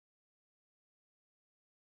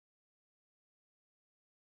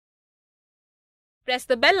Press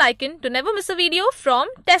the bell icon to never miss a video from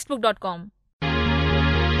testbook.com.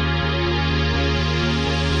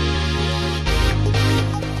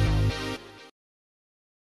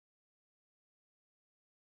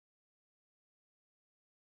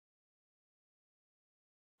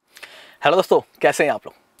 Hello दोस्तों, कैसे हैं आप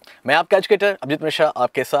लोग। मैं आपका एजुकेटर अभिजीत मिश्रा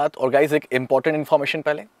आपके साथ। और गाइस, एक इंपॉर्टेंट इन्फॉर्मेशन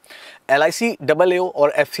पहले, LIC AAO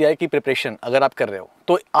और FCI की प्रिपरेशन अगर आप कर रहे हो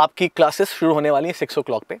तो आपकी क्लासेस शुरू होने वाली हैं 6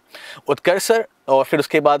 o'clock पे। उत्कर्ष सर और फिर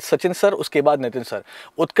उसके बाद सचिन सर, उसके बाद नितिन सर।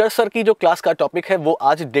 उत्कर्ष सर की जो क्लास का टॉपिक है वो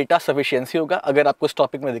आज डेटा सफिशिएंसी होगा। अगर आपको इस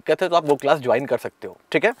टॉपिक में दिक्कत है तो आप वो क्लास ज्वाइन कर सकते हो,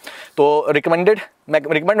 ठीक है। तो मैं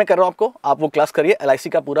रिकमेंड कर रहा हूँ आपको, आप वो क्लास करिए। LIC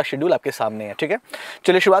का पूरा शेड्यूल आपके सामने है, ठीक है।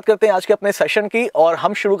 चलिए शुरुआत करते हैं आज के अपने सेशन की और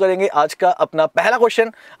हम शुरू करेंगे आज का अपना पहला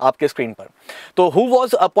क्वेश्चन आपके स्क्रीन पर। तो who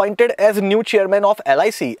was appointed as new chairman of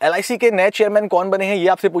LIC के नए चेयरमैन कौन बने हैं, ये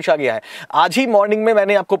आपसे पूछा गया है। आज ही मॉर्निंग में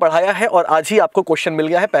मैंने आपको पढ़ाया है और आज ही आपको क्वेश्चन मिल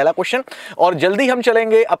गया है, पहला क्वेश्चन। और जल्दी हम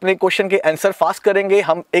चलेंगे अपने क्वेश्चन के आंसर फास्ट करेंगे।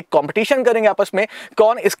 हम एक कंपटीशन करेंगे आपस में,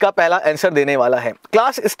 कौन इसका पहला आंसर देने वाला है।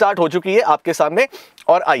 क्लास स्टार्ट हो चुकी है आपके सामने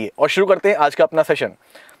और आइए और शुरू करते हैं आज का अपना सेशन।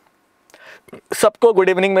 सबको गुड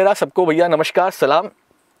इवनिंग मेरा, सबको भैया नमस्कार, सलाम।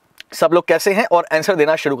 सब लोग कैसे हैं और आंसर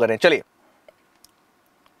देना शुरू करें। चलिए,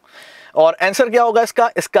 और आंसर क्या होगा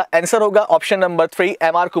इसका आंसर होगा ऑप्शन नंबर 3,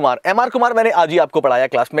 MR कुमार मैंने आज ही आपको पढ़ाया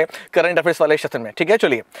क्लास में, करंट अफेयर्स वाले सेशन में, ठीक है।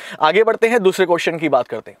 चलिए आगे बढ़ते हैं, दूसरे क्वेश्चन की बात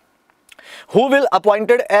करते हैं। Who will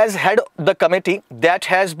appointed as head of the committee that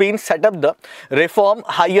has been set up the reform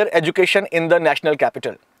higher education in the national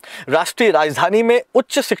capital? राष्ट्रीय राजधानी में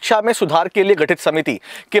उच्च शिक्षा में सुधार के लिए गठित समिति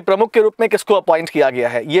के प्रमुख के रूप में किसको अपॉइंट किया गया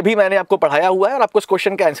है, ये भी मैंने आपको पढ़ाया हुआ है और आपको इस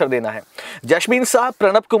क्वेश्चन का आंसर देना है। जैस्मीन शाह,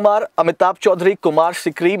 प्रणब कुमार, अमिताभ चौधरी, कुमार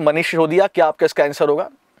सिकरी, मनीष सिसोदिया, क्या आपका इसका आंसर होगा?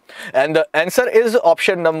 And the answer is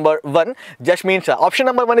option number 1, jasmine Shah. Option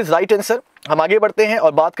number 1 is right answer. हम आगे बढ़ते हैं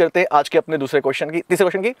और बात करते हैं आज के अपने तीसरे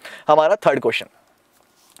क्वेश्चन की, हमारा third question.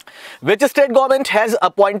 Which state government has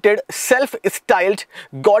appointed self-styled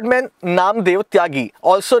Godman Namdev Tyagi,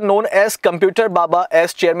 also known as Computer Baba,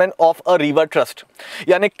 as chairman of a river trust?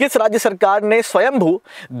 यानी किस राज्य सरकार ने स्वयंभू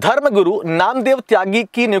धर्मगुरु नामदेव त्यागी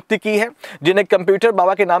की नियुक्ति की है, जिन्हें कंप्यूटर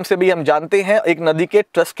बाबा के नाम से भी हम जानते हैं, एक नदी के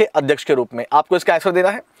ट्रस्ट के अध्यक्ष के रूप में? आपको इसका आंसर देना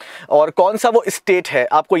है और कौन सा वो स्टेट है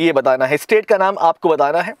आपको ये बताना है। स्टेट का नाम आपको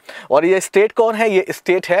बताना है और ये स्टेट कौन है, ये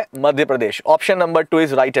स्टेट है Madhya Pradesh. Option number 2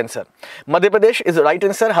 is right answer, Madhya Pradesh is right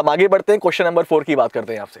answer. हम आगे बढ़ते हैं, क्वेश्चन नंबर 4 की बात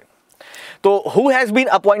करते हैं आपसे। तो who has been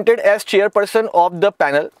appointed as chairperson of the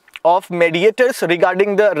panel of mediators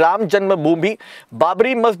regarding the Ram जन्मभूमि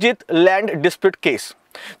बाबरी मस्जिद लैंड डिस्प्यूट केस?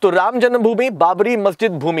 तो राम जन्मभूमि बाबरी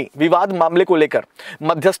मस्जिद भूमि विवाद मामले को लेकर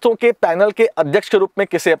मध्यस्थों के पैनल के अध्यक्ष के रूप में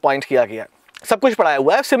किसे अपॉइंट किया गया? सब कुछ पढ़ाया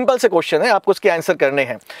हुआ है, सिंपल से क्वेश्चन है, आपको उसके आंसर करने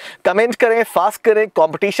हैं। कमेंट करें, फास्ट करें,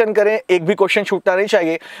 कंपटीशन करें, एक भी क्वेश्चन छूटना नहीं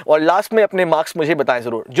चाहिए और लास्ट में अपने मार्क्स मुझे बताएं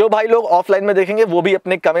जरूर। जो भाई लोग ऑफलाइन में देखेंगे वो भी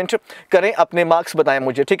अपने कमेंट करें, अपने मार्क्स बताएं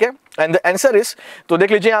मुझे, ठीक है। एंड द आंसर इज, तो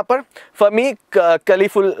देख लीजिए यहाँ पर फमी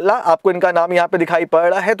कलीफुल्ला, आपको इनका नाम यहाँ पे दिखाई पड़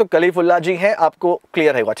रहा है, तो कलीफुल्ला जी हैं, आपको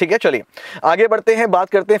क्लियर होगा, ठीक है। चलिए आगे बढ़ते हैं, बात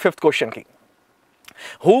करते हैं फिफ्थ क्वेश्चन की।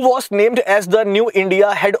 Who was named as the new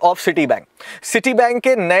India head of City Bank? City bank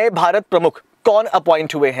के नए भारत प्रमुख कौन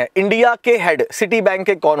अपॉइंट हुए हैं? इंडिया के हेड सिटी बैंक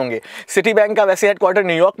के कौन होंगे? सिटी बैंक का वैसे हेडक्वार्टर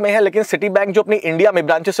न्यूयॉर्क में है, लेकिन सिटी बैंक जो अपनी इंडिया में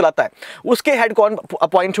ब्रांचेस चलाता है उसके हेड कौन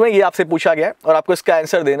अपॉइंट हुए, ये आपसे पूछा गया है और आपको इसका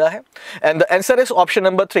आंसर देना है। And the answer is option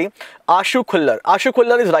number 3, Ashu Khullar. Ashu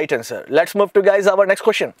Khullar is right answer. Let's move to guys our next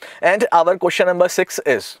question and our question number 6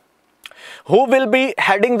 is, Who will be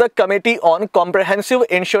heading the committee on comprehensive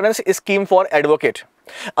insurance scheme for advocate?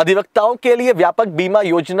 अधिवक्ताओं के लिए व्यापक बीमा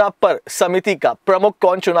योजना पर समिति का प्रमुख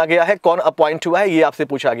कौन चुना गया है, कौन अपॉइंट हुआ है, ये आपसे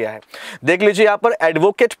पूछा गया है। देख लीजिए यहाँ पर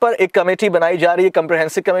एडवोकेट पर एक कमेटी बनाई जा रही है,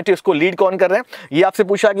 कंप्रहेंसिव कमेटी, उसको लीड कौन कर रहे हैं, ये आपसे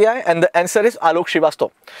पूछा गया है। And the answer is Alok Srivastava.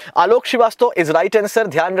 Alok Srivastava is right answer.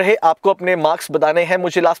 ध्यान रहे आपको अपने मार्क्स बताने हैं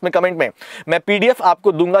मुझे लास्ट में कमेंट में। मैं PDF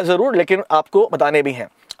आपको दूंगा जरूर, लेकिन आपको बताने भी हैं।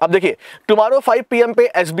 अब देखिए, टुमारो 5 PM पे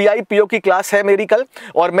SBI PO की क्लास है मेरी कल,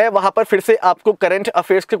 और मैं वहां पर फिर से आपको करंट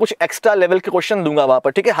अफेयर्स के कुछ एक्स्ट्रा लेवल के क्वेश्चन दूंगा वहां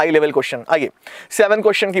पर, ठीक है, हाई लेवल क्वेश्चन। आइए 7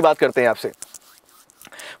 क्वेश्चन की बात करते हैं आपसे।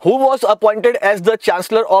 Who was appointed as the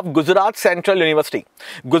Chancellor of Gujarat central university?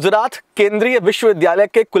 Gujarat केंद्रीय विश्वविद्यालय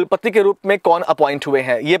के कुलपति के रूप में कौन अपॉइंट हुए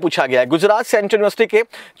हैं, ये पूछा गया है। गुजरात सेंट्रल यूनिवर्सिटी के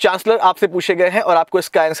चांसलर आपसे पूछे गए हैं और आपको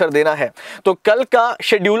इसका आंसर देना है। तो कल का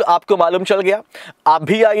शेड्यूल आपको मालूम चल गया। आप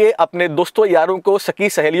भी आइए, अपने दोस्तों यारों को, सखी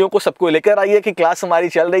सहेलियों को, सबको लेकर आइए कि क्लास हमारी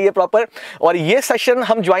चल रही है प्रॉपर, और ये सेशन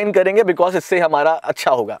हम ज्वाइन करेंगे बिकॉज इससे हमारा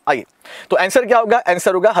अच्छा होगा। आइए, तो आंसर क्या होगा?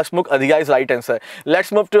 आंसर होगा हसमुख अधिया is right answer.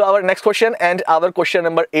 Let's move to our next question and our question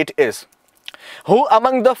number 8 is, Who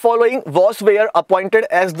among the following was were appointed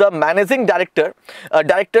as the managing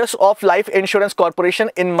directors of Life Insurance Corporation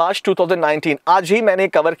in March 2019? आज ही मैंने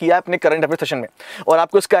cover किया अपने current affair session में और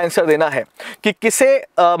आपको इसका answer देना है कि किसे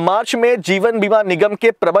मार्च में जीवन बीमा निगम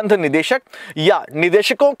के प्रबंध निदेशक या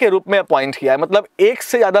निदेशकों के रूप में अपॉइंट किया है। मतलब एक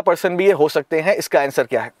से ज्यादा पर्सन भी ये हो सकते हैं। इसका आंसर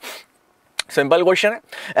क्या है? सिंपल क्वेश्चन है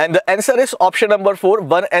and the answer is option number 4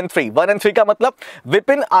 1 and 3। 1 and 3 का मतलब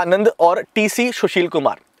विपिन आनंद और TC Sushil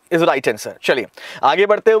Kumar is right answer. चलिए आगे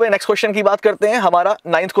बढ़ते हुए नेक्स्ट क्वेश्चन की बात करते हैं। हमारा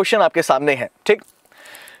 9th क्वेश्चन आपके सामने है, ठीक।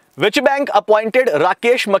 Which bank appointed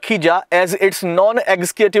Rakesh Makhija as its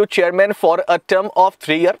non-executive chairman for a term of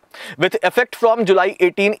 3 years with effect from July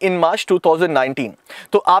 18 in March 2019?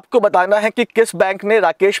 तो आपको बताना है कि किस बैंक ने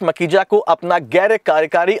राकेश मखीजा को अपना गैर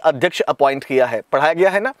कार्यकारी अध्यक्ष अपॉइंट किया है। पढ़ाया गया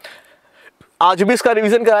है ना, आज भी इसका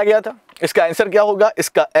रिवीजन कराया गया था। इसका आंसर क्या होगा?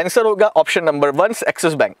 इसका आंसर होगा option number 1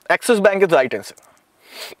 axis bank. Axis bank is right answer.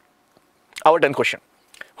 Our 10th question.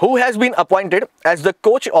 Who has been appointed as the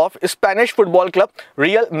coach of Spanish football club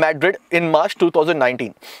Real Madrid in March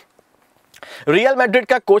 2019? Real Madrid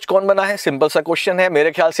का coach कौन बना है? Simple सा question है,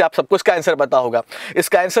 मेरे ख्याल से आप सबको इसका आंसर पता होगा।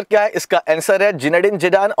 इसका आंसर क्या है? इसका आंसर है जिनेडिन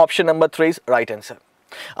Zidane. Option number 3 is right answer.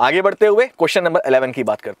 आगे बढ़ते हुए क्वेश्चन नंबर 11 की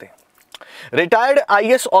बात करते हैं। Retired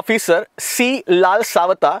IAS officer C. Lal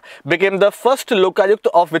Savata became the first Lokayukta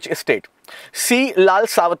of which state? C. Lal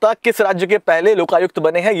Savata किस राज्य के पहले लोकायुक्त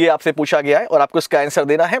बने हैं? ये आपसे पूछा गया है और आपको इसका आंसर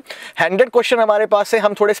देना है। 100 क्वेश्चन हमारे पास है,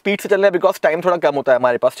 हम थोड़े स्पीड से चल रहे हैं बिकॉज टाइम थोड़ा कम होता है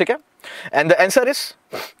हमारे पास, ठीक है। And the answer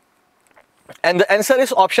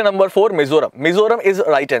is option number 4 Mizoram. Mizoram is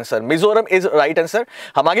right answer. Mizoram is right answer.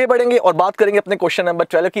 हम आगे बढ़ेंगे और बात करेंगे अपने क्वेश्चन नंबर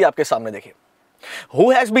 12 की। आपके सामने देखिए, Who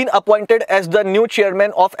has been appointed as the new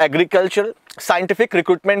chairman of Agricultural Scientific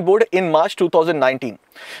Recruitment Board in March 2019?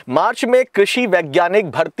 मार्च में कृषि वैज्ञानिक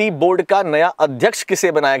भर्ती बोर्ड का नया अध्यक्ष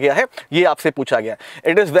किसे बनाया गया है? ये आपसे पूछा गया।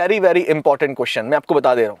 It is very very important question, मैं आपको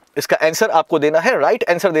बता दे रहा हूं। इसका आंसर आपको देना है, राइट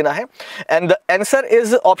आंसर देना है and the answer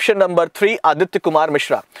is option number 3 Aditya Kumar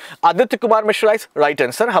Mishra. Aditya Kumar Mishra is right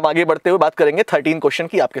answer. हम आगे बढ़ते हुए बात करेंगे 13 क्वेश्चन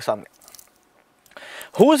की आपके सामने।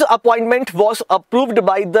 Whose appointment was approved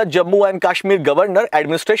by the Jammu and Kashmir Governor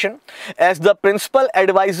Administration as the principal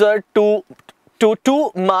advisor to two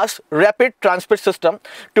mass rapid transit system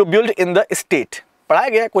to build in the state? पढ़ाया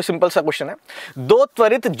गया है, कोई सिंपल सा क्वेश्चन है। 2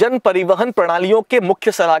 त्वरित जन परिवहन प्रणालियों के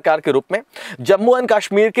मुख्य सलाहकार के रूप में जम्मू एंड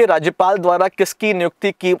कश्मीर के राज्यपाल द्वारा किसकी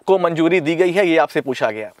नियुक्ति को मंजूरी दी गई है? ये आपसे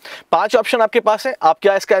पूछा गया है। 5 ऑप्शन आपके पास है, आप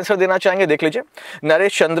क्या इसका आंसर देना चाहेंगे? देख लीजिए,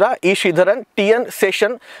 नरेश चंद्रा, ई Sreedharan, TN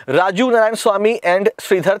Seshan, Raju Narayan Swami and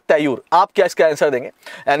Shridhar तैयूर। आप क्या इसका आंसर देंगे?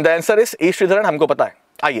 एंड द आंसर इज ई श्रीधरन, हमको पता है।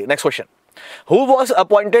 आइए next question. Who was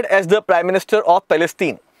appointed as the prime minister of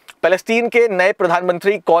Palestine? Palestine के नए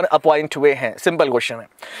प्रधानमंत्री कौन अपॉइंट हुए हैं? सिंपल क्वेश्चन है।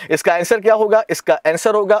 इसका आंसर क्या होगा? इसका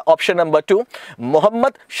आंसर होगा option number 2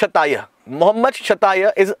 Mohammad शतायह। Mohammad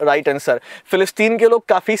शतायह is right answer. फिलिस्तीन के लोग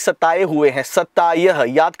काफी सताए हुए हैं, सतायह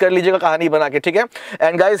याद कर लीजिएगा कहानी बना के, ठीक है।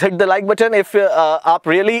 And guys hit the like button if आप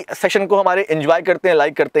रियली सेशन को हमारे एंजॉय करते हैं,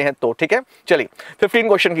 लाइक करते हैं तो, ठीक है। चलिए 15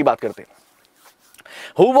 क्वेश्चन की बात करते हैं।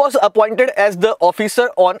 Who was appointed as the officer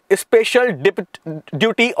on special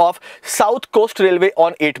duty of South Coast Railway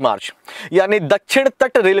on 8 March? यानी दक्षिण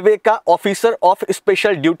तट रेलवे का ऑफिसर ऑफ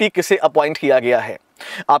स्पेशल ड्यूटी किसे अपॉइंट किया गया है?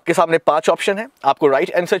 आपके सामने 5 ऑप्शन है, आपको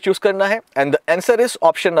राइट आंसर चूज करना है and the answer is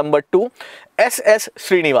option number 2 SS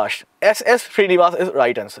Srinivas. SS Srinivas is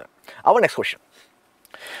right answer. Our next question.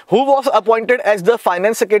 Who was appointed as the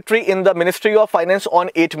finance secretary in the Ministry of Finance on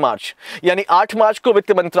 8 March? यानी 8 मार्च को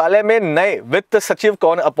वित्त मंत्रालय में नए वित्त सचिव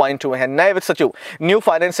कौन अपॉइंट हुए हैं? नए वित्त सचिव, new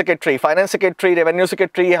finance secretary, revenue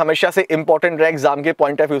secretary, ये हमेशा से इंपॉर्टेंट रहे एग्जाम के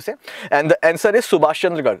पॉइंट ऑफ व्यू से and the answer is Subhash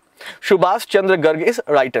Chandra Garg. Subhash Chandra Garg is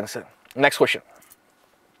right answer. Next question.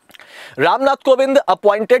 Ramnath Kovind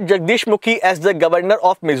appointed Jagdish Mukhi as the governor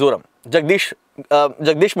of Mizoram.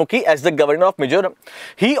 Jagdish Mukhi as the governor of Mizoram.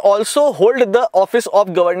 He also hold the office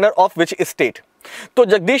of governor of which state? तो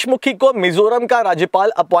जगदीश मुखी को मिजोरम का राज्यपाल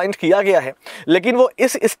appoint किया गया है, लेकिन वो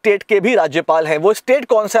इस स्टेट के भी राज्यपाल हैं। वो स्टेट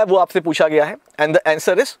कौन सा है वो आपसे पूछा गया है and the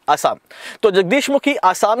answer is Assam. तो जगदीश मुखी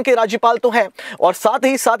असम के राज्यपाल तो हैं और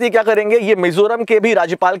साथ ही क्या करेंगे, ये मिजोरम के भी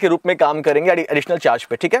राज्यपाल के रूप में काम करेंगे एडिशनल चार्ज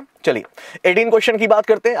पे, ठीक है। चलिए 18 क्वेश्चन की बात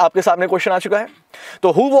करते हैं। आपके सामने क्वेश्चन आ चुका है।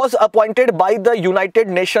 तो who was appointed by the United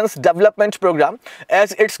Nations development programme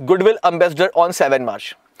as it's goodwill ambassador on 7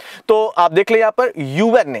 मार्च? तो आप देख ले यहाँ पर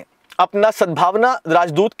यूएन ने अपना सद्भावना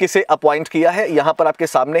राजदूत किसे अपॉइंट किया है? यहां पर आपके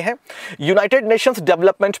सामने है United Nations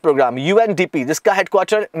development programme UNDP, जिसका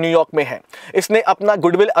हेडक्वार्टर न्यूयॉर्क में है। इसने अपना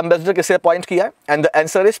गुडविल एम्बेसडर किसे अपॉइंट किया है? And the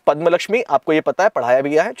answer is Padma Lakshmi. आपको ये पता है, पढ़ाया भी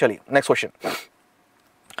गया है। चलिए next question.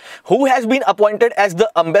 Who has been appointed as the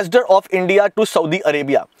ambassador of India to Saudi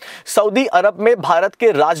Arabia? Saudi अरब में भारत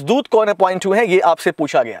के राजदूत कौन अपॉइंट हुए हैं, ये आपसे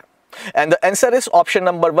पूछा गया। And the answer is option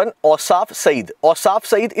number 1, Ausaf Saeed. Ausaf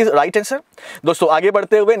Saeed is right answer. दोस्तों आगे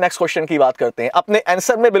बढ़ते हुए नेक्स्ट क्वेश्चन की बात करते हैं। अपने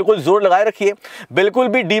आंसर में बिल्कुल जोर लगाए रखिए, बिल्कुल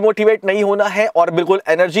भी डिमोटिवेट नहीं होना है और बिल्कुल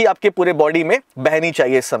एनर्जी आपके पूरे बॉडी में बहनी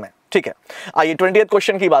चाहिए इस समय, ठीक है। आइए 20th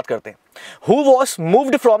क्वेश्चन की बात करते हैं। Who was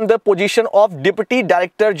moved from the position of Deputy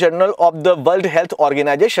Director General of the World Health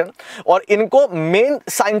Organization? और इनको मेन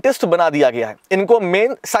साइंटिस्ट बना दिया गया है, इनको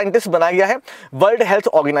मेन साइंटिस्ट बनाया गया है वर्ल्ड हेल्थ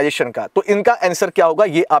ऑर्गेनाइजेशन का। तो इनका आंसर क्या होगा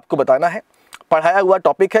ये आपको बताना है, पढ़ाया हुआ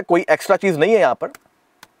टॉपिक है, कोई एक्स्ट्रा चीज नहीं है यहां पर।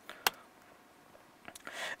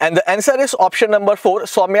 And the answer is option number 4,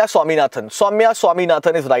 Soumya Swaminathan. Soumya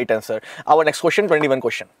Swaminathan is right answer. Our next question, 21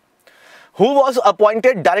 question. Who was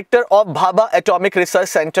appointed director of Bhabha Atomic Research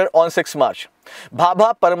Center on 6 March?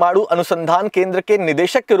 Bhabha परमाणु अनुसंधान केंद्र के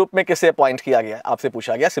निदेशक के रूप में किसे अपॉइंट किया गया, आपसे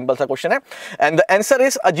पूछा गया, सिंपल सा क्वेश्चन है। And the answer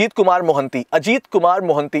is Ajit Kumar Mohanty. Ajit Kumar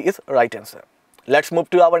Mohanty is right answer. Let's move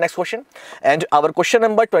to our next question and our question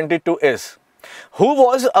number 22 is Who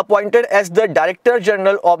was appointed as the Director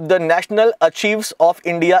General of the National Archives of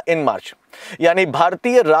India in March? यानी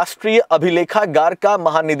भारतीय राष्ट्रीय अभिलेखागार का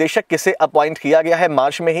महानिदेशक किसे appoint किया गया है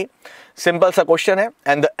मार्च में ही। सिंपल सा क्वेश्चन है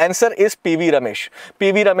and the answer is PV Ramesh.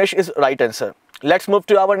 PV Ramesh is right answer. Let's move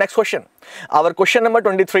to our next question. Our question number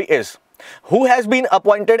 23 is Who has been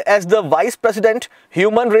appointed as the Vice President,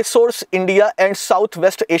 Human Resource India and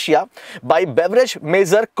Southwest Asia by Beverage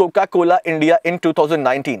Major Coca-Cola India in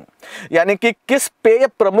 2019? यानी कि किस पेय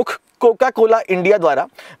प्रमुख Coca Cola India द्वारा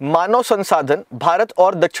मानव संसाधन भारत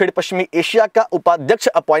और दक्षिण पश्चिमी एशिया का उपाध्यक्ष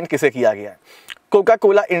अपॉइंट किसे किया गया है? कोका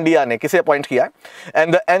कोला इंडिया ने किसे अपॉइंट किया है?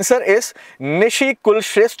 And the answer is Nishi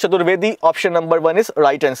Kulshreshtha Chaturvedi. Option number 1 is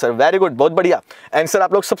right answer. Very good, बहुत बढ़िया आंसर,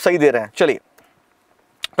 आप लोग सब सही दे रहे हैं। चलिए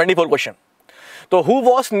 24 क्वेश्चन। तो who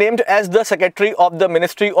was named as the secretary of the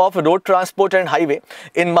ministry of road transport and highway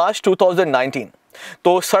in मार्च 2019?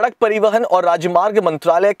 तो सड़क परिवहन और राजमार्ग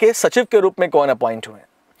मंत्रालय के सचिव के रूप में कौन अपॉइंट हुए?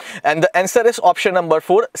 And the answer is option number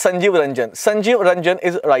 4, Sanjeev Ranjan. Sanjeev Ranjan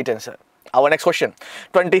is right answer. Our next question,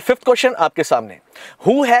 25th question आपके सामने।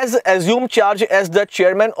 Who has assumed charge as the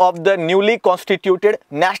chairman of the newly constituted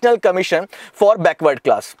National Commission for Backward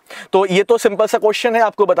Class? तो ये तो simple सा question है,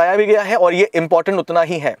 आपको बताया भी गया है और ये इंपॉर्टेंट उतना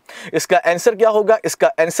ही है। इसका आंसर क्या होगा?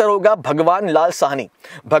 इसका आंसर होगा भगवान लाल साहनी।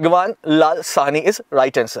 भगवान लाल साहनी इज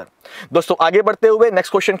राइट आंसर। दोस्तों आगे बढ़ते हुए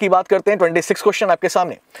नेक्स्ट क्वेश्चन की बात करते हैं। 26 क्वेश्चन आपके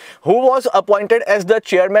सामने। Who was appointed as the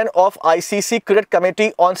chairman of ICC Cricket Committee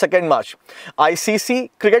on 2 March? ICC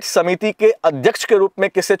cricket समिति के अध्यक्ष के रूप में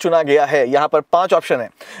किसे चुना गया है? यहां पर 5 ऑप्शन है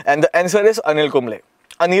and the answer is Anil Kumble.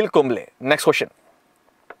 Anil Kumble. Next question,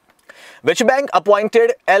 Which bank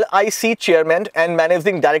appointed LIC chairman and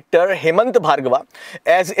managing director Hemant Bhargava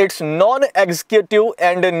as its non-executive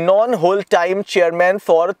and non-whole-time chairman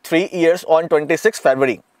for 3 years on 26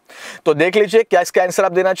 February? तो देख लीजिए क्या इसका आंसर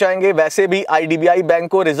आप देना चाहेंगे। वैसे भी IDBI बैंक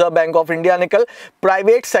को रिजर्व बैंक ऑफ इंडिया ने कल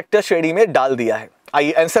प्राइवेट सेक्टर श्रेणी में डाल दिया है।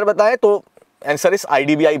 आइए आंसर बताएं, तो answer is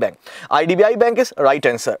IDBI bank. IDBI bank is right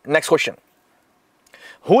answer. Next question,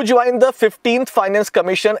 Who joined the 15th Finance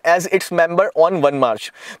Commission as its member on 1 March?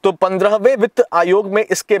 तो 15वें वित्त आयोग में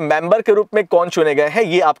इसके मेंबर के रूप में कौन चुने गए हैं,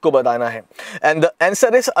 ये आपको बताना है। And the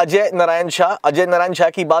answer is Ajay Narayan Jha. Ajay Narayan Jha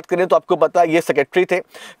की बात करें तो आपको पता है ये सेक्रेटरी थे,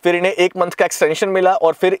 फिर इन्हें 1 मंथ का एक्सटेंशन मिला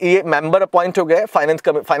और फिर ये मेंबर अपॉइंट हो गए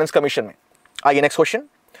फाइनेंस कमीशन में। आइए next question,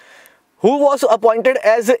 Who was appointed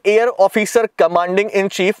as Air Officer Commanding in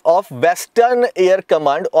Chief of Western Air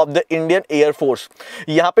Command of the Indian Air Force?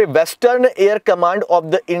 यहाँ पे Western Air Command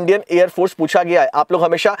of the Indian Air Force पूछा गया है। आप लोग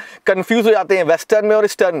हमेशा कंफ्यूज हो जाते हैं वेस्टर्न में और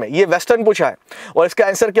ईस्टर्न में। ये वेस्टर्न पूछा है और इसका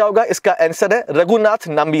आंसर क्या होगा? इसका आंसर है Raghunath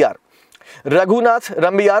Nambiar. Raghunath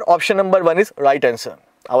Nambiar. Option number 1 is right answer.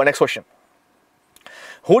 Our next question,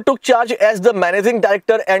 Who took charge as the managing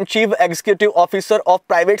director and chief executive officer of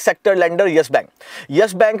private sector lender Yes Bank?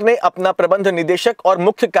 Yes Bank ने अपना प्रबंध निदेशक और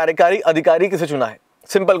मुख्य कार्यकारी अधिकारी किसे चुना है?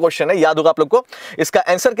 सिंपल क्वेश्चन है, याद होगा आप लोग को। इसका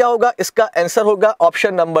आंसर क्या होगा? इसका आंसर होगा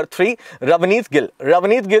option number 3, Ravneet Gill.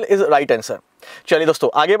 Ravneet Gill is right answer. चलिए दोस्तों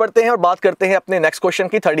आगे बढ़ते हैं और बात करते हैं अपने नेक्स्ट क्वेश्चन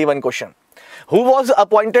की। 31 question, Who was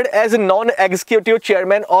appointed as non-executive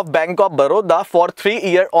chairman of Bank of Baroda for 3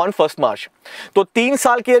 years on 1 March? तो 3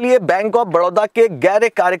 साल के लिए बैंक ऑफ बड़ौदा के गैर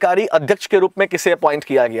कार्यकारी अध्यक्ष के रूप में किसे अपॉइंट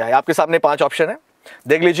किया गया है? आपके सामने 5 ऑप्शन है,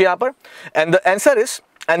 देख लीजिए यहाँ पर। एंड द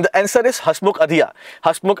आंसर इज हसमुख अधिया।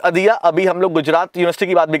 हसमुख अधिया, अभी हम लोग गुजरात यूनिवर्सिटी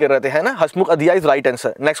की बात भी कर रहे थे, है ना। हसमुख अधिया is right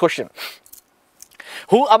answer. Next question,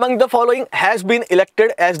 Who among the following has been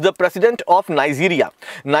elected as the president of Nigeria?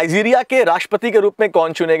 Nigeria के राष्ट्रपति के रूप में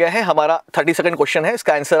कौन चुने गए हैं? हमारा 30 सेकंड क्वेश्चन है,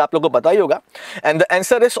 इसका आंसर आप लोगों को पता ही होगा। And the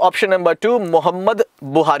answer is option number 2, Mohammad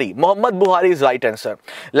बुहारी। मोहम्मद बुहारी is right answer.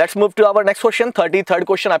 Let's move to our next question, 33rd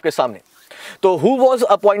question आपके सामने। तो who was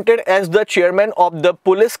appointed as the chairman of the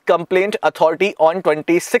police complaint authority on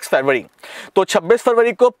 26 फरवरी? तो 26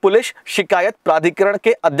 फरवरी को पुलिस शिकायत प्राधिकरण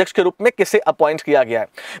के अध्यक्ष के रूप में किसे अपॉइंट किया गया है?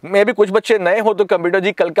 मे भी कुछ बच्चे नए हो तो कंप्यूटर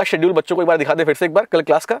जी कल का शेड्यूल बच्चों को एक बार दिखा दे, फिर से एक बार कल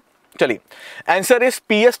क्लास का। चलिए, आंसर इज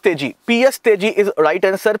पीएस तेजी। पीएस तेजी इज राइट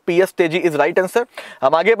आंसर। पीएस तेजी इज राइट आंसर।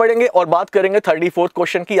 हम आगे बढ़ेंगे और बात करेंगे 34th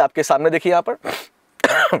क्वेश्चन की। आपके सामने देखिए यहां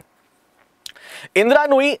पर Indra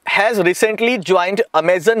Nui has recently joined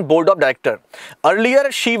Amazon board of director.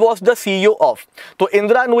 Earlier she was the CEO of. तो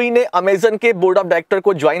इंदिरा नुई ने अमेजन के बोर्ड ऑफ डायरेक्टर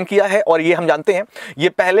को ज्वाइन किया है और ये हम जानते हैं ये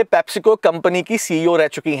पहले पेप्सिको कंपनी की सीईओ रह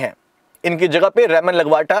चुकी हैं। इनकी जगह पे रेमन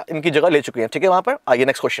लगवाटा इनकी जगह ले चुकी हैं। ठीक है, वहां पर आइए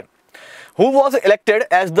next question. Who was elected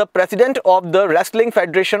as the president of the Wrestling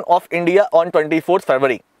Federation of India on 24th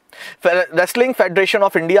February? Wrestling federation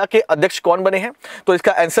of India के अध्यक्ष कौन बने हैं? तो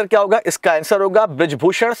इसका आंसर क्या होगा? इसका आंसर होगा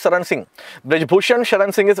Brijbhushan Sharan Singh. Brijbhushan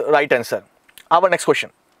Sharan Singh is right answer. Our next question.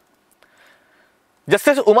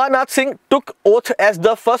 Justice Umanath Singh took oath as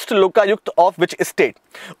the first Lokayukta of which state?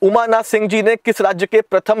 Umanath Singh ji ने किस राज्य के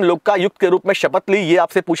प्रथम लोकायुक्त के रूप में शपथ ली? ये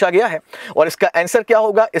आपसे पूछा गया है और इसका आंसर क्या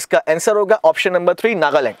होगा? इसका आंसर होगा ऑप्शन नंबर 3,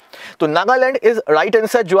 नागालैंड। तो नागालैंड इज राइट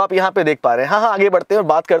आंसर जो आप यहां पे देख पा रहे हैं। हाँ, आगे बढ़ते हैं और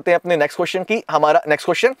बात करते हैं अपने नेक्स्ट क्वेश्चन की। हमारा next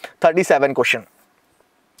question 37 question.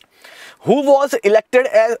 Who was elected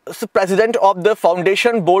as president of the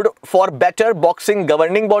Foundation Board for Better Boxing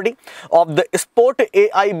Governing Body of the Sport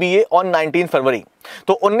AIBA on 19 फरवरी?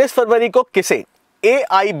 तो 19 फरवरी को किसे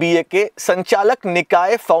AIBA के संचालक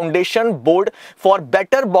निकाय foundation board for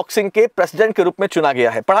better boxing के प्रेसिडेंट के रूप में चुना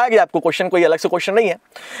गया है? पढ़ाया गया आपको क्वेश्चन, कोई अलग से क्वेश्चन नहीं है।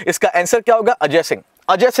 इसका आंसर क्या होगा? Ajay Singh.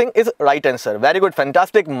 Ajay Singh is right answer. Very good,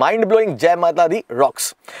 fantastic, mind blowing, जय माता दी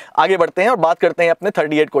रॉक्स। आगे बढ़ते हैं और बात करते हैं अपने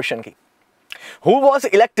 38 क्वेश्चन की। Who was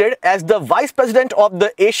elected as the vice president of the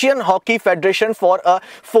Asian Hockey Federation for a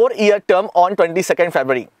 4-year term on 22nd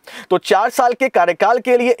February? तो 4 साल के कार्यकाल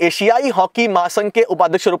के लिए एशियाई हॉकी महासंघ के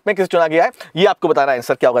उपाध्यक्ष रूप में किसे चुना गया है? ये आपको बताना है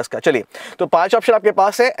आंसर क्या होगा इसका। चलिए, तो 5 ऑप्शन आपके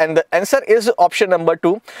पास है and the answer is option number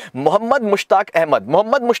 2, Mohammad Mushtaq Ahmad.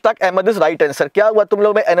 Mohammad Mushtaq Ahmad is right answer. क्या हुआ, तुम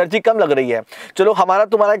लोग में एनर्जी कम लग रही है? चलो, हमारा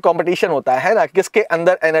तुम्हारा एक कॉम्पिटिशन होता है ना, किसके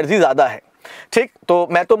अंदर एनर्जी ज्यादा है। ठीक, तो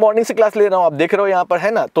मैं तो मॉर्निंग से क्लास ले रहा हूं, आप देख रहे हो यहां पर, है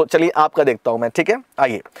ना। तो चलिए आपका देखता हूं मैं। ठीक है,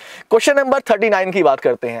 आइए क्वेश्चन नंबर 39 की बात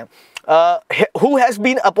करते हैं। Who has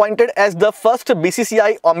been appointed as the first BCCI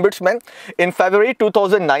ombudsman in February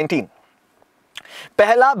 2019?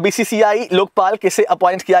 पहला बीसीसीआई लोकपाल किसे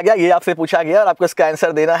अपॉइंट किया गया? ये आपसे पूछा गया और आपको इसका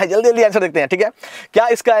आंसर देना है। जल्दी जल्दी आंसर देखते हैं। ठीक है, क्या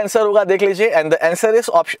इसका आंसर होगा देख लीजिए and the answer is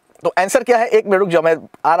option. तो आंसर क्या है? एक मिनट रुक जाओ, मैं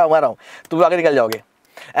आ रहा हूं, तुम आगे निकल जाओगे।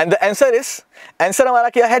 And the answer is, answer हमारा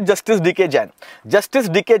क्या है? Justice DK Jain. Justice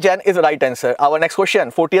DK Jain is right answer. Our next question,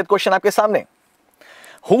 40th question आपके सामने।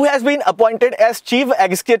 Who has been appointed as Chief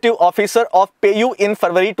Executive Officer of PayU in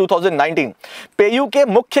February 2019? PayU के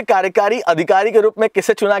मुख्य कार्यकारी अधिकारी के रूप में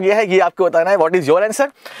किसे चुना गया है? ये आपको बताना है। What is your answer?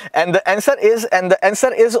 And the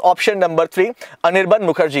answer is option number 3, Anirban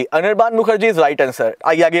Mukherjee. Anirban Mukherjee is right answer.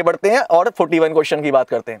 आइए आगे बढ़ते हैं और 41 क्वेश्चन की बात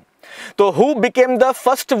करते हैं। तो who became the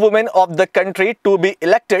first woman of the country to be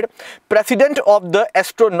elected president of the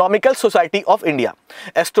Astronomical Society of India?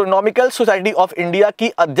 Astronomical society of India की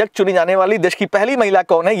अध्यक्ष चुनी जाने वाली देश की पहली महिला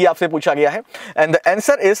कौन है? ये आपसे पूछा गया है and the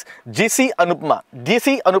answer is GC Anupama.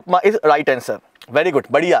 GC Anupama is right answer. Very good,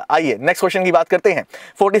 बढ़िया। आइए नेक्स्ट क्वेश्चन की बात करते हैं।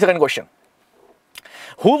 42nd question.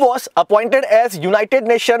 Who was appointed as United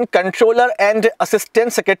Nations Controller and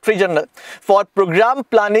Assistant Secretary General for Program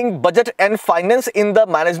Planning, Budget and Finance in the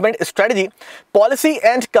Management Strategy, Policy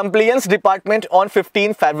and Compliance Department on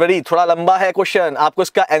 15 February? थोड़ा लंबा है question, आपको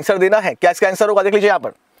इसका answer देना है। क्या इसका answer होगा देख लीजिए यहाँ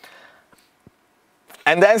पर।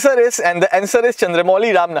 And the answer is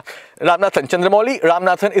Chandramouli Ramanathan. Chandramouli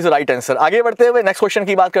Ramanathan is right answer. आगे बढ़ते हुए नेक्स्ट क्वेश्चन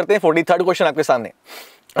की बात करते हैं। 43rd क्वेश्चन आपके सामने।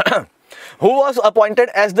 Who was appointed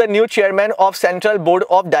as the new chairman of Central Board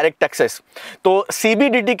of Direct Taxes? तो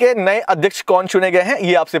CBDT के नए अध्यक्ष कौन चुने गए हैं?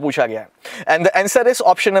 ये आपसे पूछा गया है and the answer is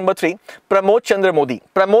option number 3, Pramod Chandra Modi.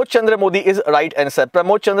 Pramod Chandra Modi is right answer.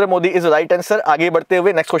 Pramod Chandra Modi is right answer. आगे बढ़ते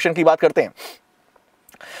हुए नेक्स्ट क्वेश्चन की बात करते हैं।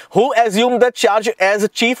 Who assumed the charge as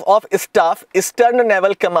Chief of Staff Eastern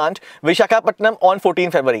Naval Command Visakhapatnam on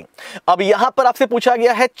 14 February? अब यहां पर आपसे पूछा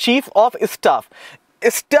गया है chief of staff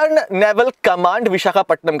eastern naval command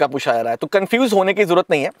Visakhapatnam का पूछा जा रहा है, तो कंफ्यूज होने की जरूरत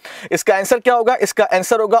नहीं है। इसका आंसर क्या होगा? इसका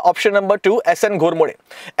आंसर होगा option number 2, SN घोरमोड़े।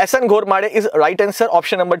 SN घोरमाड़े is right answer.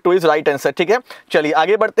 Option number 2 is right answer. ठीक है, चलिए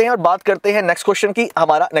आगे बढ़ते हैं और बात करते हैं नेक्स्ट क्वेश्चन की।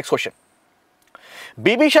 हमारा next question,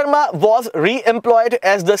 BP Sharma was re-employed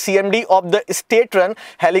as the CMD of the state-run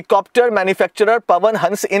helicopter manufacturer Pawan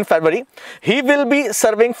Hans in February. He will be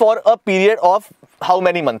serving for a period of how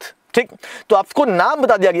many months? ठीक, तो आपको नाम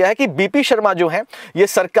बता दिया गया है कि बीपी शर्मा जो है ये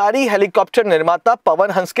सरकारी हेलीकॉप्टर निर्माता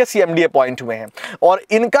पवन हंस के सीएमडी अपॉइंट हुए हैं और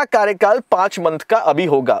इनका कार्यकाल 5 मंथ का अभी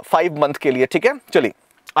होगा, 5 मंथ के लिए। ठीक है, चलिए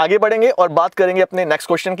आगे बढ़ेंगे और बात करेंगे अपने नेक्स्ट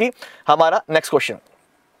क्वेश्चन की। हमारा next question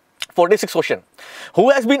 46 question, who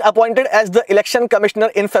has been appointed as the election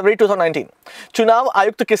commissioner इन फरवरी 2019? चुनाव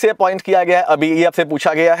आयुक्त किसे अपॉइंट किया गया है, अभी ये आपसे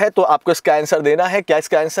पूछा गया है, तो आपको इसका आंसर देना है। क्या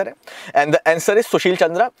इसका आंसर है? And the answer is Sushil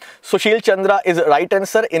Chandra. Sushil Chandra is right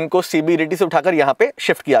answer. इनको सीबीडीटी से उठाकर यहाँ पे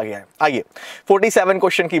शिफ्ट किया गया है। आइए 47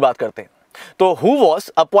 क्वेश्चन की बात करते हैं। तो who was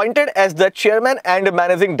appointed as the chairman and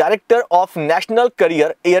managing director of national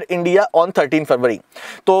career air India on 13 फरवरी?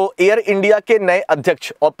 तो एयर इंडिया के नए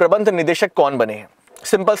अध्यक्ष और प्रबंध निदेशक कौन बने हैं?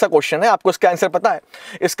 सिंपल सा क्वेश्चन है, आपको इसका आंसर पता है?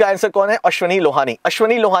 इसका आंसर कौन है? Ashwani Lohani.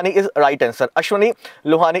 Ashwani Lohani is right answer. Ashwani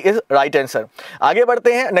Lohani is right answer. आगे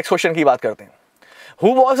बढ़ते हैं, नेक्स्ट क्वेश्चन की बात करते हैं।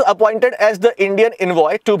 Who was appointed as the Indian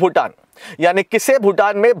envoy to Bhutan? यानी किसे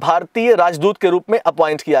भूटान में भारतीय राजदूत के रूप में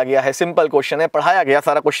अपॉइंट किया गया है? सिंपल क्वेश्चन है, पढ़ाया गया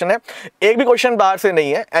सारा क्वेश्चन है, एक भी क्वेश्चन बाहर से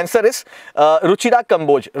नहीं है। Answer is Ruchira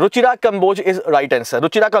Kamboj. Ruchira Kamboj is right answer.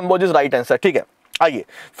 Ruchira Kamboj is right answer. ठीक है, आइए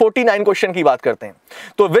 49 क्वेश्चन की बात करते हैं।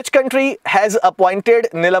 तो which country has appointed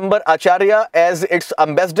नीलंबर Acharya as it's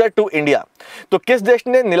ambassador to India? तो किस देश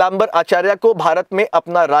ने नीलांबर आचार्य को भारत में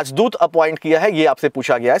अपना राजदूत अपॉइंट किया है, ये आपसे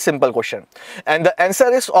पूछा गया है। Simple question and the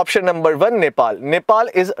answer is option number 1 Nepal. Nepal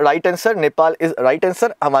is right answer. Nepal is right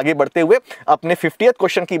answer. हम आगे बढ़ते हुए अपने 50th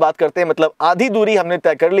क्वेश्चन की बात करते हैं। मतलब आधी दूरी हमने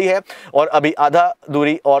तय कर ली है और अभी आधा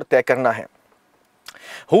दूरी और तय करना है।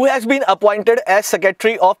 Who has been appointed as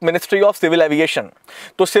Secretary of Ministry of Civil Aviation?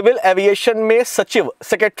 तो सिविल एविएशन में सचिव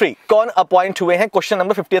सेक्रेटरी कौन अपॉइंट हुए हैं? क्वेश्चन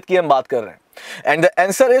नंबर 50th की हम बात कर रहे हैं। And the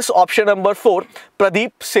answer is option number 4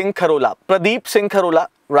 Pradeep Singh Kharola. Pradeep Singh Kharola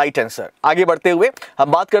right answer. आगे बढ़ते हुए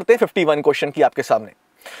हम बात करते हैं 51 क्वेश्चन की आपके सामने।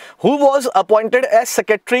 Who was appointed as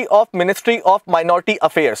Secretary of Ministry of Minority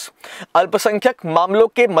Affairs? अल्पसंख्यक मामलों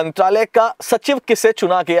के मंत्रालय का सचिव किसे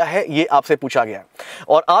चुना गया है, ये आपसे पूछा गया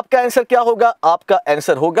और आपका आंसर क्या होगा? आपका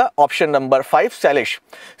आंसर होगा option number 5 Shailesh.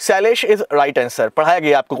 Shailesh is right answer. पढ़ाया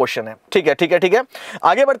गया आपको क्वेश्चन है। ठीक है, ठीक है, ठीक है।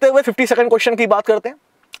 आगे बढ़ते हुए 52nd क्वेश्चन की बात करते हैं।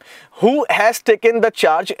 Who has taken the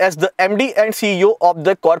charge as the MD and CEO of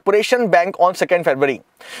the Corporation Bank on 2nd February?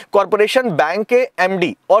 Corporation bank के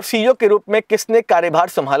एमडी और सीईओ के रूप में किसने कार्यभार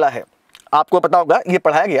संभाला है? आपको पता होगा, ये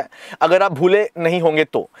पढ़ाया गया, अगर आप भूले नहीं होंगे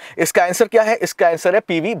तो। इसका आंसर क्या है? इसका आंसर है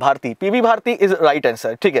PV Bharti. PV Bharti is right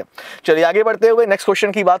answer. ठीक है, चलिए आगे बढ़ते हुए नेक्स्ट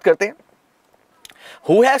क्वेश्चन की बात करते हैं।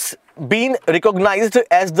 Who has been recognized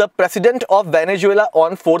as the president of Venezuela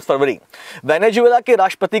on 4th February? Venezuela के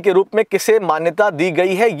राष्ट्रपति के रूप में किसे मान्यता दी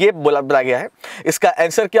गई है, ये बोला गया है। इसका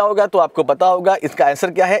आंसर क्या होगा? तो आपको पता होगा, इसका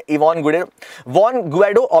आंसर क्या है? Ivan Guido. Von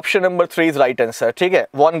Guido option number 3 is right answer. ठीक है,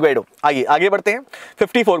 वॉन गुइडो। आइए आगे बढ़ते हैं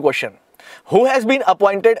 54 question. Who has been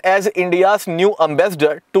appointed as India's new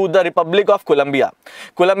ambassador to the Republic of Colombia?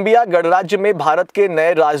 Colombia गणराज्य में भारत के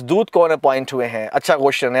नए राजदूत कौन अपॉइंट हुए हैं? अच्छा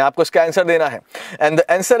क्वेश्चन है, आपको इसका आंसर देना है। And the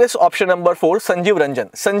answer is option number 4 Sanjeev Ranjan.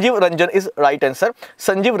 Sanjeev Ranjan is right answer.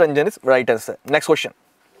 Sanjeev Ranjan is right answer. Next question.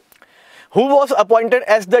 Who was appointed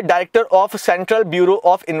as the director of Central Bureau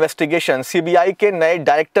of Investigation? CBI के नए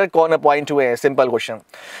डायरेक्टर कौन अपॉइंट हुए हैं? सिंपल क्वेश्चन,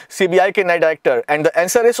 सीबीआई के नए director. And the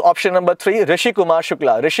answer is option number 3 Rishi Kumar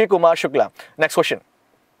Shukla. Rishi Kumar Shukla. Next question.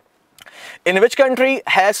 In which country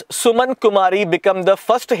has Suman Kumari become the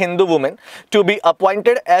first Hindu woman to be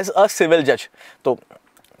appointed as a civil judge? तो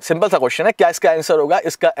simple सा question है, क्या इसका answer होगा?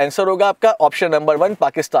 इसका answer होगा आपका option number 1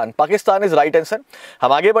 Pakistan. Pakistan is right answer.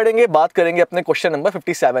 हम आगे बढ़ेंगे, बात करेंगे अपने क्वेश्चन नंबर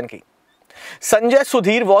 57 की। Sanjay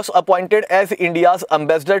Sudhir was appointed as India's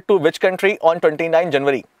ambassador to which country on 29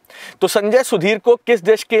 जनवरी? तो संजय सुधीर को किस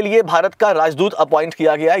देश के लिए भारत का राजदूत अपॉइंट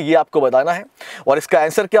किया गया है, ये आपको बताना है और इसका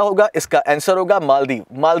आंसर क्या होगा? इसका आंसर होगा Maldives.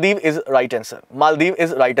 Maldives is right answer. Maldives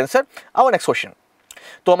is right answer. Our next question.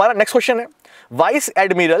 तो हमारा नेक्स्ट क्वेश्चन है, vice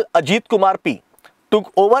admiral Ajit Kumar P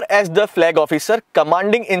took over as the flag officer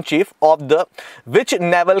commanding in chief of the which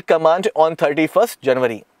naval command on 31st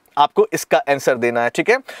जनवरी? आपको इसका answer देना है। ठीक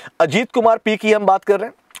है, Ajit Kumar P की हम बात कर रहे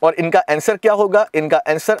हैं और इनका आंसर क्या होगा? इनका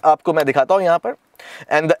आंसर आपको मैं दिखाता हूं यहां पर।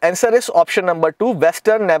 And the answer is option number 2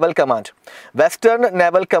 western naval command. Western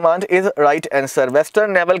naval command is right answer.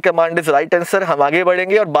 Western naval command is right answer. हम आगे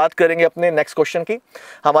बढ़ेंगे और बात करेंगे अपने नेक्स्ट क्वेश्चन की।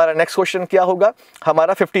 हमारा नेक्स्ट क्वेश्चन क्या होगा?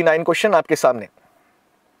 हमारा 59 क्वेश्चन आपके सामने।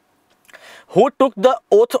 Who took the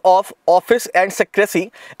oath of office and secrecy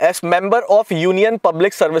as member of Union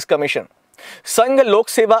Public Service Commission? संघ लोक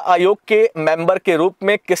सेवा आयोग के मेंबर के रूप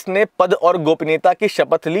में किसने पद और गोपनीयता की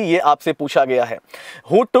शपथ ली, ये आपसे पूछा गया है।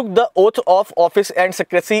 Who took the oath of office and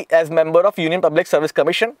secrecy as member of union public service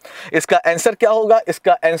commission. इसका आंसर क्या होगा,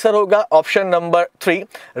 इसका आंसर होगा option number 3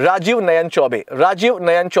 Rajiv Nayan Choubey. Rajiv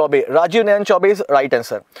Nayan Choubey, Rajiv Nayan Choubey is right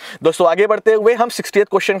answer. दोस्तों आगे बढ़ते हुए हम 60th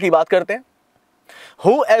क्वेश्चन की बात करते हैं।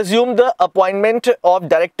 Who assumed the appointment of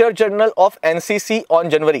Director General of NCC on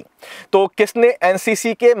January? तो किसने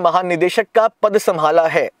NCC के महानिदेशक का पद संभाला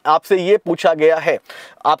है, आपसे ये पूछा गया है।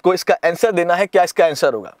 आपको इसका आंसर देना है, क्या इसका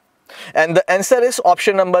आंसर होगा। And the answer is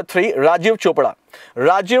option number 3 Rajiv Chopra.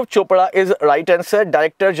 Rajiv Chopra is right answer,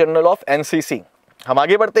 director general of NCC। हम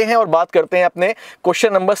आगे बढ़ते हैं और बात करते हैं अपने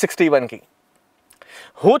क्वेश्चन नंबर 61 की।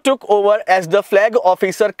 Who took over as the flag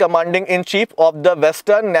officer commanding in chief of the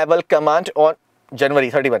Western Naval Command on जनवरी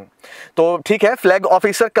 31। तो ठीक है, flag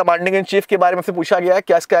officer commanding in chief के बारे में से पूछा गया है,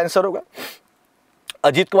 क्या इसका आंसर होगा।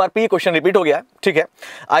 Ajit Kumar P, question repeat हो गया है, ठीक है।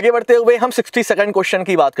 आगे बढ़ते हुए हम 62nd क्वेश्चन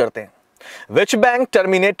की बात करते हैं। Which bank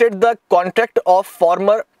terminated the contract of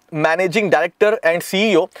former managing director and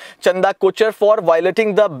CEO Chanda Kochhar for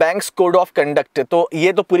violating the banks code of conduct. तो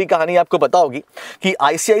ये तो पूरी कहानी आपको पता होगी कि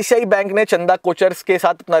ICICI बैंक ने चंदा कोचर के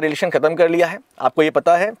साथ अपना रिलेशन खत्म कर लिया है, आपको ये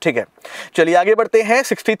पता है, ठीक है। चलिए आगे बढ़ते हैं,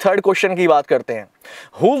 63rd क्वेश्चन की बात करते हैं।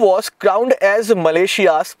 Who was crowned as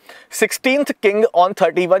Malaysia's 16th king on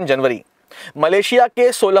 31 January. Malaysia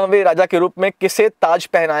के 16वें राजा के रूप में किसे ताज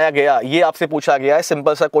पहनाया गया, ये आपसे पूछा गया है।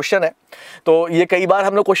 सिंपल सा क्वेश्चन है, तो ये कई बार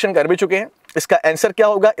हम लोग क्वेश्चन कर भी चुके हैं। इसका आंसर क्या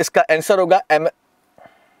होगा, इसका आंसर होगा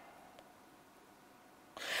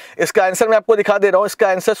इसका आंसर मैं आपको दिखा दे रहा हूं। इसका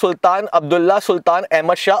आंसर सुल्तान अब्दुल्ला सुल्तान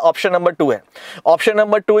अहमद शाह, ऑप्शन नंबर 2 है। Option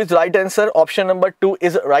number 2 is right answer, option number 2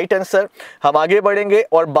 is right answer. हम आगे बढ़ेंगे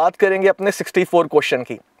और बात करेंगे अपने 64 क्वेश्चन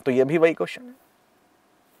की। तो ये भी वही क्वेश्चन है,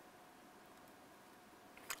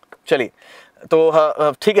 चलिए।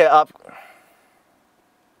 तो ठीक है, आप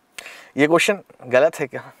ये क्वेश्चन गलत है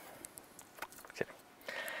क्या,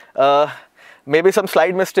 may be some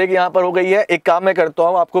slide mistake यहाँ पर हो गई है। एक काम मैं करता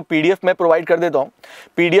हूँ, आपको PDF में प्रोवाइड कर देता हूँ।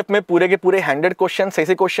 PDF में पूरे के पूरे 100 क्वेश्चन सही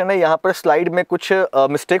से क्वेश्चन है, यहाँ पर स्लाइड में कुछ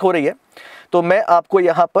मिस्टेक हो रही है, तो मैं आपको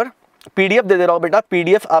यहाँ पर PDF दे दे रहा हूँ बेटा।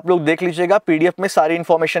 PDF आप लोग देख लीजिएगा, PDF में सारी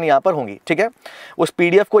इंफॉर्मेशन यहाँ पर होंगी, ठीक है। उस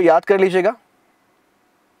PDF को याद कर लीजिएगा।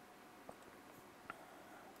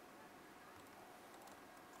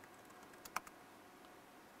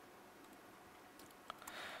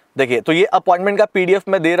 देखिए, तो ये अपॉइंटमेंट का PDF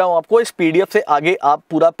मैं दे रहा हूं आपको। इस PDF से आगे आप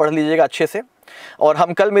पूरा पढ़ लीजिएगा अच्छे से, और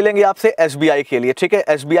हम कल मिलेंगे आपसे SBI के लिए, ठीक है।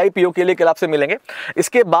 SBI PO के लिए कल आपसे मिलेंगे।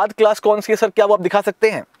 इसके बाद क्लास कौन सी है सर, क्या वो आप दिखा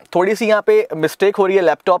सकते हैं। थोड़ी सी यहाँ पे मिस्टेक हो रही है,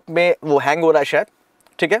 लैपटॉप में वो हैंग हो रहा है शायद,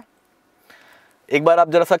 ठीक है। एक बार आप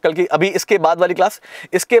जरा सा कल की, अभी इसके बाद वाली क्लास,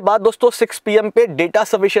 इसके बाद दोस्तों 6 PM पे डेटा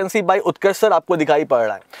सफिशिएंसी बाय उत्कर्ष सर आपको दिखाई पड़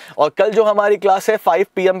रहा है। और कल जो हमारी क्लास है 5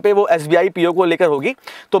 PM पे वो SBI PO को लेकर होगी।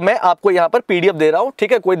 तो मैं आपको यहाँ पर PDF दे रहा हूँ,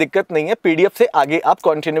 ठीक है, कोई दिक्कत नहीं है। PDF से आगे आप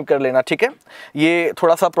कंटिन्यू कर लेना, ठीक है। ये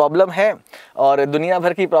थोड़ा सा प्रॉब्लम है, और दुनिया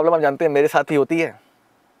भर की प्रॉब्लम आप जानते हैं मेरे साथ ही होती है।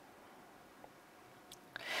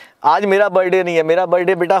 आज मेरा बर्थडे नहीं है, मेरा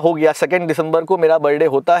बर्थडे बेटा हो गया, 2 दिसंबर को मेरा बर्थडे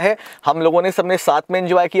होता है। हम लोगों ने सबने साथ में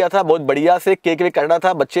एंजॉय किया था, बहुत बढ़िया से केक वेक करना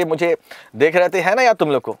था, बच्चे मुझे देख रहे थे, है ना यार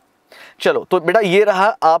तुम लोग को। चलो, तो बेटा ये रहा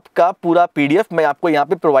आपका पूरा PDF, मैं आपको यहाँ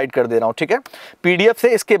पे प्रोवाइड कर दे रहा हूँ, ठीक है। PDF से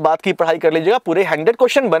इसके बाद की पढ़ाई कर लीजिएगा। पूरे 100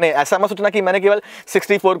 क्वेश्चन बने, ऐसा मत सोचना कि मैंने केवल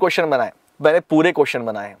 64 क्वेश्चन बनाए, मैंने पूरे क्वेश्चन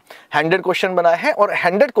बनाए हैं, 100 क्वेश्चन बनाए हैं, और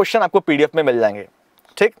 100 क्वेश्चन आपको PDF में मिल जाएंगे,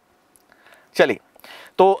 ठीक। चलिए,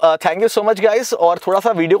 तो thank you so much guys, और थोड़ा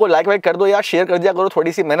सा वीडियो को लाइक वाइक कर दो यार, शेयर कर दिया करो,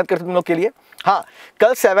 थोड़ी सी मेहनत करते तुम लोग के लिए। हाँ,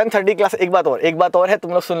 कल 7:30 क्लास। एक बात और है,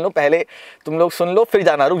 तुम लोग सुन लो, पहले तुम लोग सुन लो फिर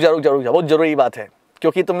जाना। रुक जा, बहुत जरूरी बात है,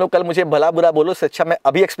 क्योंकि तुम लोग कल मुझे भला बुरा बोलो, इससे अच्छा मैं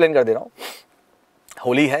अभी एक्सप्लेन कर दे रहा हूँ।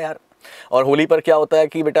 होली है यार, और होली पर क्या होता है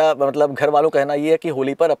कि बेटा, मतलब घर वालों का कहना ये है कि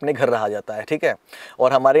होली पर अपने घर रहा जाता है, ठीक है।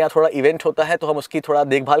 और हमारे यहाँ थोड़ा इवेंट होता है, तो हम उसकी थोड़ा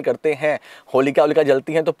देखभाल करते हैं। होलिका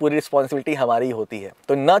जलती हैं तो पूरी रिस्पॉन्सिबिलिटी हमारी होती है।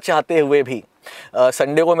 तो ना चाहते हुए भी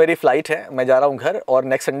संडे को मेरी फ़्लाइट है, मैं जा रहा हूँ घर, और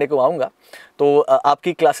नेक्स्ट संडे को आऊँगा। तो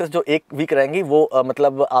आपकी क्लासेस जो 1 वीक रहेंगी वो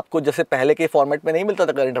मतलब आपको जैसे पहले के फॉर्मेट में नहीं मिलता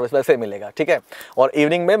था करंट अफेयर्स, वैसे मिलेगा, ठीक है। और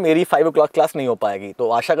इवनिंग में मेरी 5 o'clock क्लास नहीं हो पाएगी। तो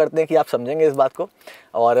आशा करते हैं कि आप समझेंगे इस बात को,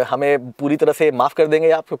 और हमें पूरी तरह से माफ़ कर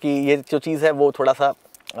देंगे आप, क्योंकि ये जो चीज़ है वो थोड़ा सा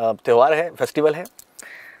त्यौहार है, फेस्टिवल है,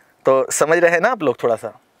 तो समझ रहे हैं ना आप लोग थोड़ा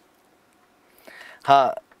सा।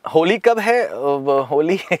 हाँ, होली कब है,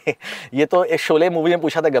 होली ये तो एक शोले मूवी में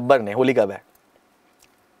पूछा था गब्बर ने, होली कब है,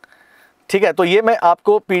 ठीक है। तो ये मैं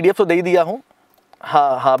आपको PDF तो दे ही दिया हूँ।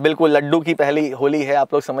 हाँ, बिल्कुल, लड्डू की पहली होली है,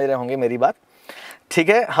 आप लोग समझ रहे होंगे मेरी बात, ठीक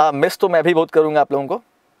है। हाँ, मिस तो मैं भी बहुत करूँगा आप लोगों को,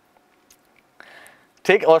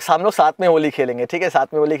 ठीक, और हम लोग साथ में होली खेलेंगे, ठीक है,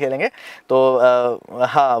 साथ में होली खेलेंगे। तो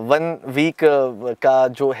हाँ 1 वीक का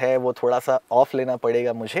जो है वो थोड़ा सा ऑफ लेना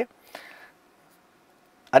पड़ेगा मुझे।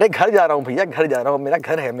 अरे घर जा रहा हूँ भैया, घर जा रहा हूँ, मेरा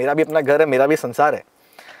घर है, मेरा भी अपना घर है, मेरा भी संसार है।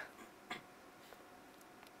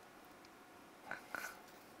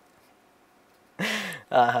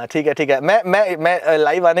 हाँ ठीक है ठीक है, मैं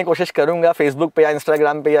लाइव आने की कोशिश करूँगा फेसबुक पे या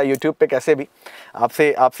इंस्टाग्राम पे या यूट्यूब पे, कैसे भी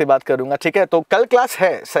आपसे बात करूँगा, ठीक है। तो कल क्लास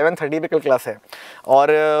है 7:30 पे, कल क्लास है। और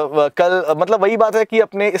कल मतलब वही बात है कि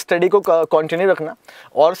अपने स्टडी को कंटिन्यू रखना,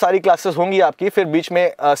 और सारी क्लासेस होंगी आपकी, फिर बीच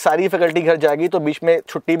में सारी फैकल्टी घर जाएगी तो बीच में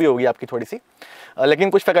छुट्टी भी होगी आपकी थोड़ी सी, लेकिन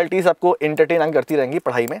कुछ फैकल्टीज़ आपको एंटरटेन करती रहेंगी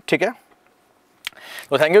पढ़ाई में, ठीक है।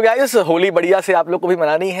 तो थैंक यू गाइस, होली बढ़िया से आप लोग को भी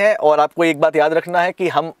मनानी है, और आपको एक बात याद रखना है कि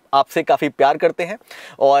हम आपसे काफ़ी प्यार करते हैं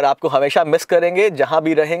और आपको हमेशा मिस करेंगे जहां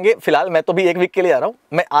भी रहेंगे। फिलहाल मैं तो भी 1 वीक के लिए आ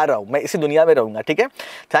रहा हूं, मैं इसी दुनिया में रहूंगा, ठीक है।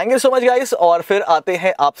 Thank you so much guys, और फिर आते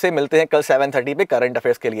हैं आपसे मिलते हैं कल 7:30 पे करंट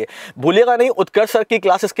अफेयर्स के लिए। भूलिएगा नहीं, उत्कर्ष सर की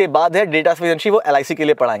क्लासेस के बाद है डेटा एफिशिएंसी, वो LIC के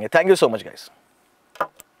लिए पढ़ाएंगे। Thank you so much guys.